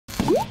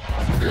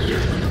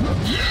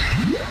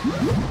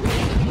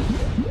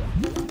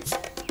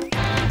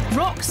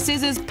Rock,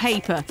 scissors,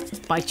 paper.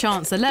 By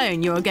chance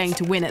alone, you are going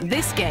to win at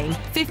this game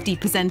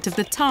 50% of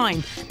the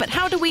time. But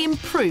how do we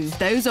improve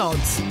those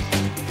odds?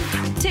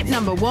 Tip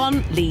number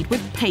 1, lead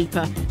with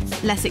paper.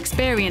 Less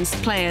experienced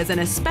players,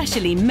 and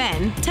especially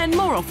men, tend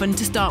more often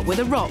to start with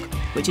a rock,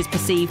 which is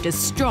perceived as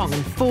strong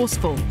and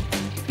forceful.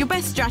 Your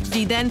best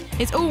strategy then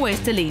is always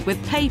to lead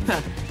with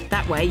paper.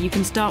 That way you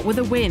can start with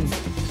a win.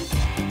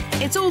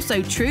 It's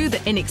also true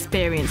that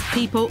inexperienced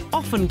people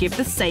often give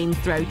the same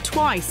throw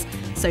twice,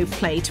 so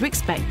play to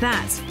expect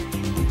that.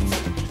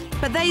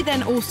 But they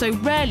then also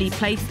rarely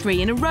play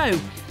 3 in a row,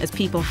 as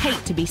people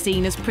hate to be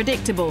seen as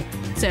predictable.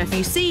 So if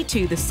you see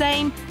 2 the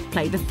same,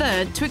 play the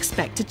third to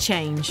expect a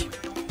change.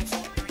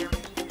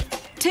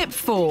 Tip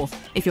 4.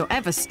 If you're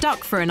ever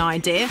stuck for an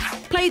idea,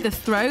 play the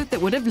throw that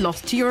would have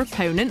lost to your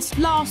opponent's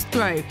last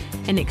throw.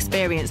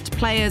 Inexperienced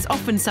players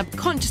often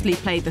subconsciously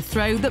play the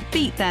throw that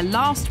beat their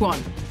last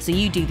one, so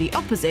you do the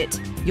opposite,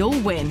 you'll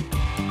win.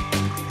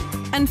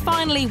 And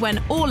finally,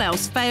 when all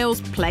else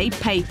fails, play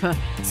paper.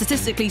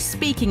 Statistically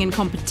speaking, in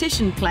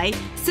competition play,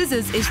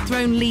 scissors is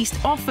thrown least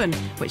often,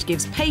 which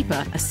gives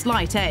paper a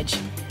slight edge.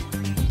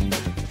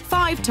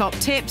 5 top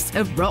tips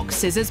of rock,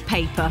 scissors,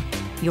 paper.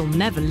 You'll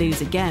never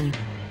lose again.